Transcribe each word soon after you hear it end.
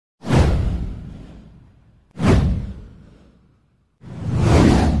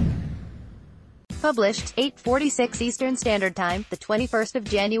Published, 8:46 Eastern Standard Time, the 21st of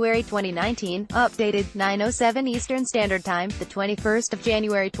January 2019. Updated, 9:07 Eastern Standard Time, the 21st of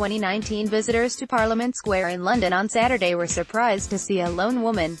January 2019. Visitors to Parliament Square in London on Saturday were surprised to see a lone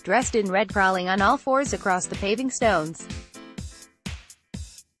woman, dressed in red, crawling on all fours across the paving stones.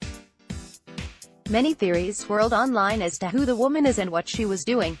 Many theories swirled online as to who the woman is and what she was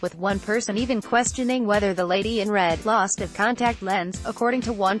doing, with one person even questioning whether the lady in red lost a contact lens. According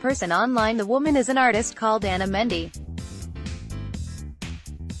to one person online, the woman is an artist called Ana Mendie.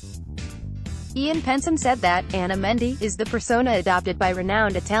 Penson said that Ana Mendie is the persona adopted by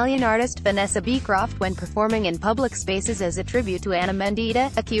renowned Italian artist Vanessa Beecroft when performing in public spaces as a tribute to Ana Mendie,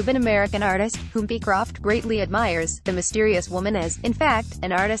 a Cuban-American artist, whom Beecroft greatly admires. The mysterious woman is, in fact,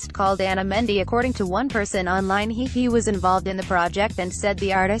 an artist called Ana Mendie. According to one person online, he was involved in the project and said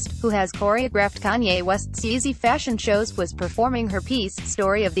the artist, who has choreographed Kanye West's Yeezy fashion shows, was performing her piece,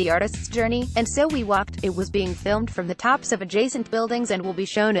 Story of the Artist's Journey, and so we walked. It was being filmed from the tops of adjacent buildings and will be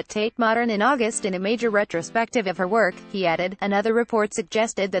shown at Tate Modern in August in a major retrospective of her work, he added. Another report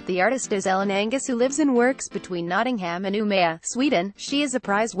suggested that the artist is Ellen Angus, who lives and works between Nottingham and Umeå, Sweden. She is a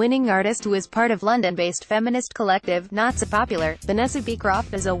prize-winning artist who is part of London-based feminist collective Not So Popular. Vanessa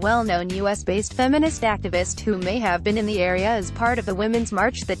Beecroft is a well-known US-based feminist activist who may have been in the area as part of the Women's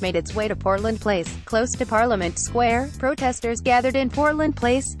March that made its way to Portland Place, close to Parliament Square. Protesters gathered in Portland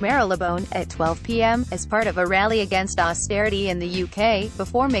Place, Marylebone, at 12 p.m. as part of a rally against austerity in the UK,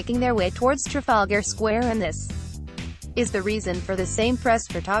 before making their way towards Trafalgar Square, and this is the reason for the same press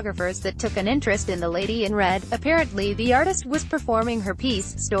photographers that took an interest in the lady in red. Apparently, the artist was performing her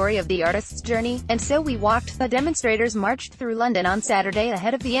piece, Story of the Artist's Journey, and so we walked. The demonstrators marched through London on Saturday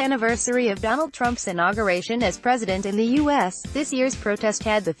ahead of the anniversary of Donald Trump's inauguration as president in the U.S. This year's protest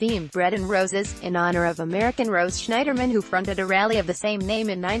had the theme, Bread and Roses, in honor of American Rose Schneiderman, who fronted a rally of the same name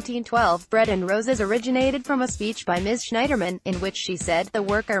in 1912. Bread and Roses originated from a speech by Ms. Schneiderman, in which she said, "The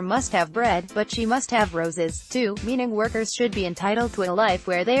worker must have bread, but she must have roses, too," meaning workers should be entitled to a life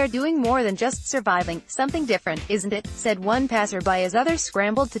where they are doing more than just surviving. Something different, isn't it? Said one passerby as others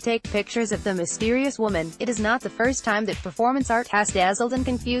scrambled to take pictures of the mysterious woman. It is not the first time that performance art has dazzled and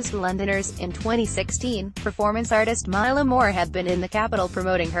confused Londoners. In 2016, performance artist Mila Moore had been in the capital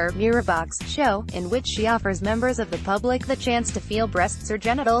promoting her Mirrorbox show, in which she offers members of the public the chance to feel breasts or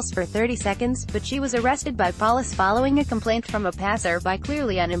genitals for 30 seconds, but she was arrested by police following a complaint from a passerby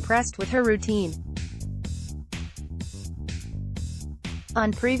clearly unimpressed with her routine.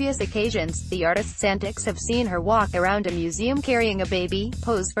 On previous occasions, the artist's antics have seen her walk around a museum carrying a baby,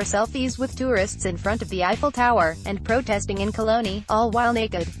 pose for selfies with tourists in front of the Eiffel Tower, and protesting in Cologne, all while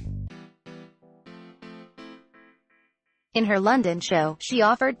naked. In her London show, she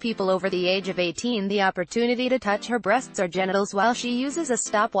offered people over the age of 18 the opportunity to touch her breasts or genitals while she uses a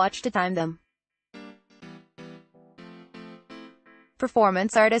stopwatch to time them.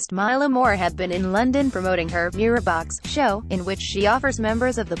 Performance artist Mila Moore had been in London promoting her Mirrorbox show, in which she offers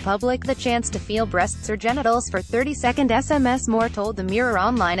members of the public the chance to feel breasts or genitals for 30-second SMS. Moore told the Mirror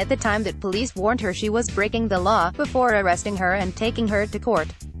Online at the time that police warned her she was breaking the law, before arresting her and taking her to court.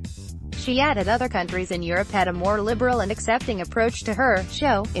 She added other countries in Europe had a more liberal and accepting approach to her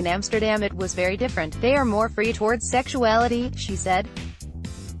show. In Amsterdam it was very different. They are more free towards sexuality, she said.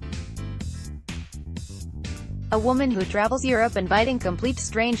 A woman who travels Europe inviting complete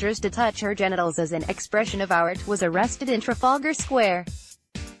strangers to touch her genitals as an expression of art was arrested in Trafalgar Square.